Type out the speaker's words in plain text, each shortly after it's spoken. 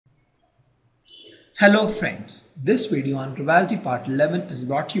Hello friends, this video on probability part 11 is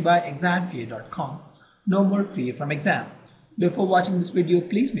brought to you by examfear.com. No more fear from exam. Before watching this video,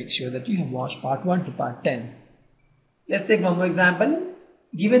 please make sure that you have watched part 1 to part 10. Let's take one more example.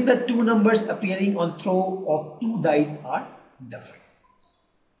 Given the two numbers appearing on throw of two dice are different,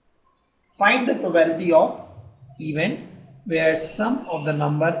 find the probability of event where sum of the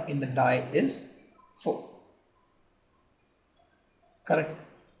number in the die is 4. Correct.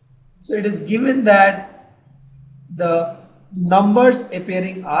 So it is given that the numbers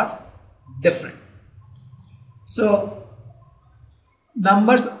appearing are different. So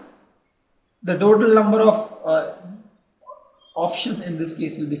numbers, the total number of options in this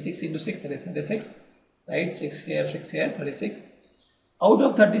case will be 6 into 6, that is 36, right? 6 here, 36. Out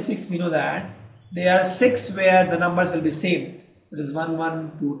of 36, we know that there are 6 where the numbers will be same. That is 1,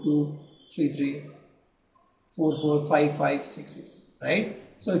 1, 2, 2, 3, 3, 4, 4, 5, 5, 6, 6, right?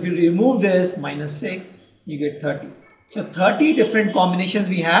 So if you remove this minus 6, you get 30. So 30 different combinations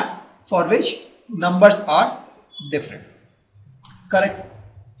we have for which numbers are different. Correct?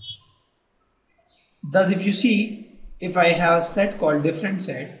 Thus, if you see, if I have a set called different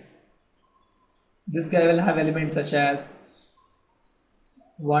set, this guy will have elements such as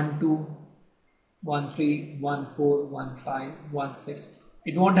 1, 2, 1, 3, 1, 4, 1, 5, 1, 6.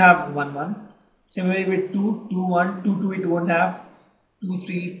 It won't have 1, 1. Similarly with 2, 2, 1, 2, 2, it won't have 2,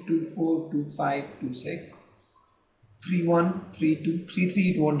 3, 2, 4, 2, 5, 2, 6, 3, 1, 3, 2, 3, 3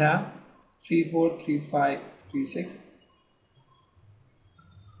 it won't have, 3, 4, 3, 5, 3, 6,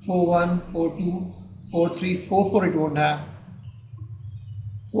 4, 1, 4, 2, 4, 3, 4, 4 it won't have,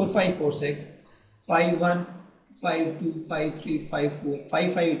 4, 5, 4, 6, 5, 1, 5, 2, 5, 3, 5, 4,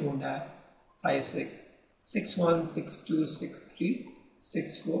 5, 5 it won't have, 5, 6, 6, 1, 6, 2, 6, 3,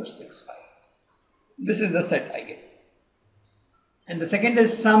 6, 4, 6, 5. This is the set I get. And the second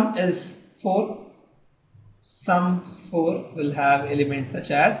is sum is 4. Sum 4 will have elements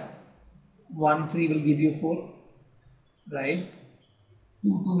such as 1, 3 will give you 4, right?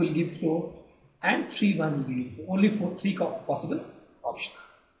 2, 2 will give 4, and 3, 1 will give you 4. Only 3 possible options.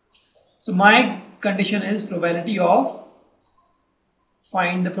 So my condition is probability of,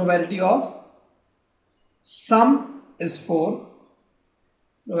 find the probability of sum is 4,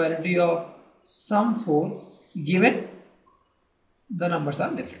 probability of sum 4 given the numbers are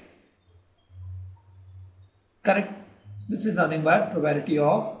different. Correct? This is nothing but probability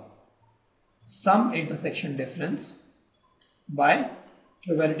of sum intersection difference by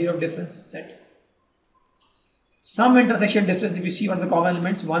probability of difference set. Sum intersection difference, if you see what are the common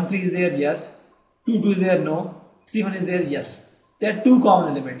elements, 1, 3 is there, yes. 2, 2 is there, no. 3, 1 is there, yes. There are two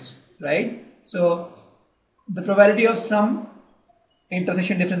common elements, right? So the probability of sum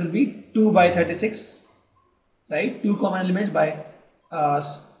intersection difference will be 2 by 36, right? Two common elements by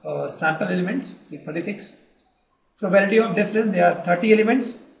sample elements, 36. Probability of difference, there are 30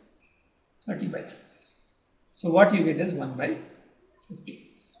 elements, 30 by 36. So what you get is 1 by 50.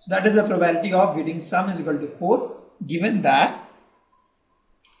 So that is the probability of getting sum is equal to 4 given that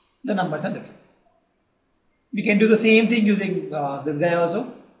the numbers are different. We can do the same thing using this guy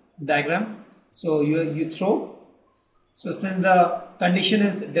also, diagram. So you throw. So since the condition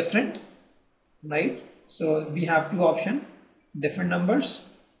is different, right? So we have two options. Different numbers,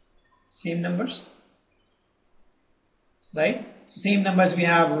 same numbers, right? So same numbers we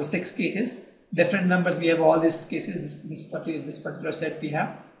have 6 cases, different numbers we have all these cases, this particular set we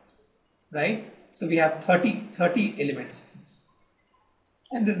have, right? So we have 30 elements in this.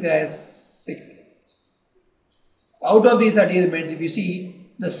 And this guy has 6 elements. Out of these 30 elements, if you see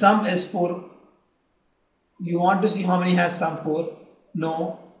the sum is 4, you want to see how many has sum 4?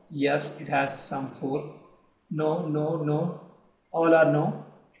 No, yes, it has sum 4, no, no, no. All are no.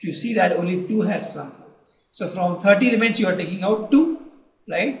 If you see that only 2 has sum 4. So from 30 elements you are taking out 2,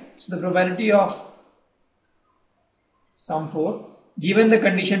 right? So the probability of sum 4 given the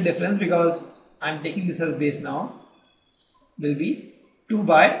condition difference, because I am taking this as base now, will be 2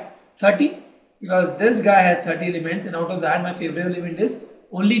 by 30, because this guy has 30 elements and out of that my favorable element is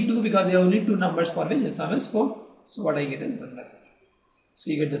only 2 because there are only 2 numbers for which the sum is 4. So what I get is 1 by 30. So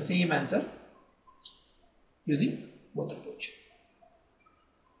you get the same answer using both approach.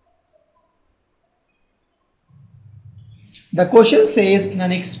 The question says, in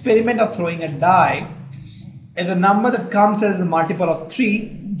an experiment of throwing a die, if the number that comes as a multiple of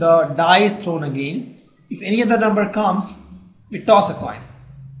 3, the die is thrown again. If any other number comes, we toss a coin.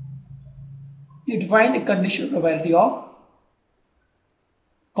 You define a conditional probability of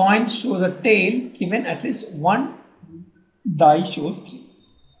coin shows a tail given at least one die shows 3.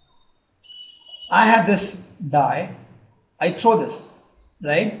 I have this die, I throw this,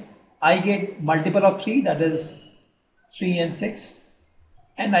 right? I get multiple of 3, that is 3 and 6,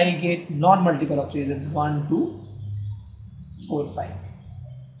 and I get non-multiple of 3, that is 1, 2, 4, 5,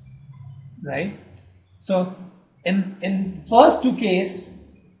 right? So in first two cases,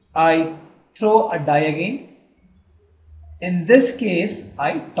 I throw a die again. In this case,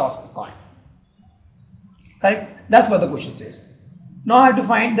 I toss the coin. Correct? That's what the question says. Now I have to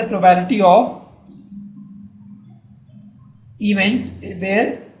find the probability of events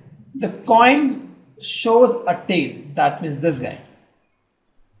where the coin shows a tail. That means this guy,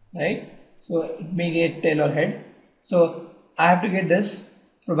 right? So it may get tail or head. So I have to get this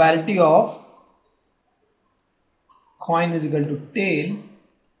probability of coin is equal to tail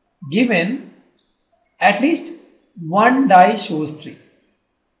given at least one die shows 3.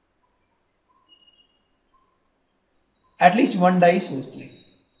 At least one die shows 3,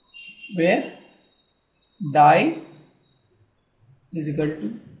 where die is equal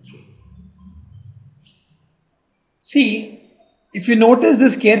to 3. See, if you notice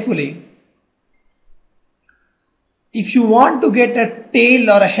this carefully, if you want to get a tail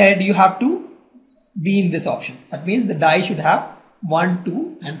or a head, you have to be in this option. That means the die should have 1,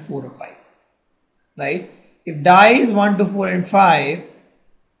 2 and 4 or 5, right? If die is 1, 2, 4 and 5,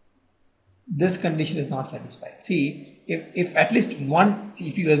 this condition is not satisfied. See, if at least one,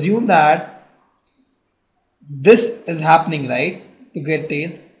 if you assume that this is happening, right, to get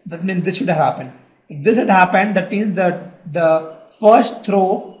tail, that means this should have happened. If this had happened, that means that the first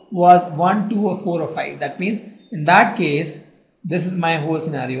throw was 1, 2 or 4 or 5. That means in that case, this is my whole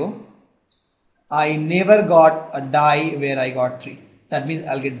scenario. I never got a die where I got 3. That means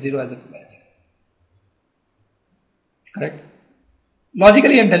I'll get 0 as the probability. Correct?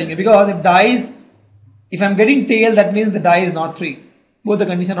 Logically I'm telling you, because if I'm getting tail, that means the die is not 3. Both the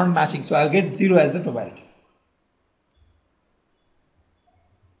conditions are not matching. So I'll get 0 as the probability.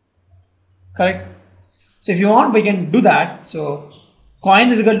 Correct? So if you want, we can do that. So coin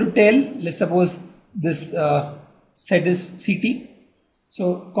is equal to tail. Let's suppose this set is CT.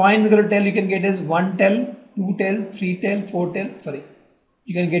 So coin is equal to tail, you can get is 1 tail, 2 tail, 3 tail, 4 tail. Sorry,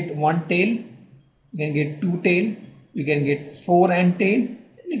 you can get 1 tail, you can get 2 tail, you can get 4 and tail,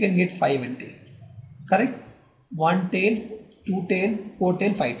 you can get 5 and tail. Correct? 1 tail, 2 tail, 4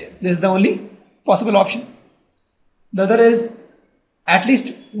 tail, 5 tail. This is the only possible option. The other is at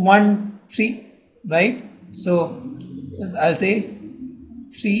least 1, 3, right? So I'll say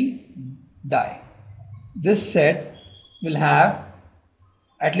 3 die. This set will have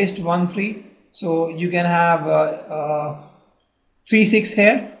at least 1, 3. So you can have 3, 6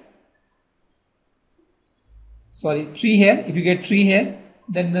 here. Sorry, 3 here. If you get 3 here,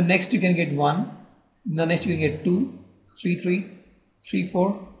 then the next you can get 1. The next you can get 2, 3, 3, 3,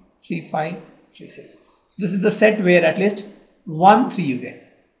 4, 3, 5, 3, 6. So this is the set where at least 1, 3 you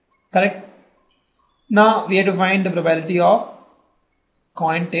get. Correct? Now we have to find the probability of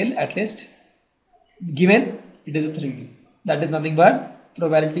coin tail at least given it is a 3D. That is nothing but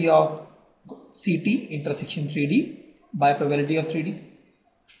probability of CT intersection 3D by probability of 3D.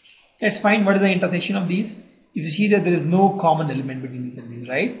 Let's find what is the intersection of these. If you see that there is no common element between these and these,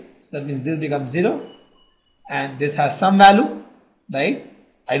 right? So that means this becomes 0 and this has some value, right?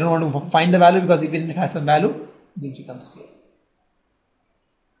 I don't want to find the value because even if it has some value, this becomes 0.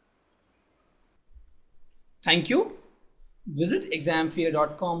 Thank you. Visit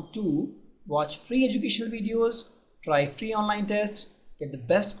examfear.com to watch free educational videos, try free online tests, get the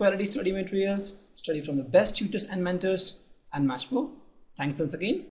best quality study materials, study from the best tutors and mentors, and much more. Thanks once again.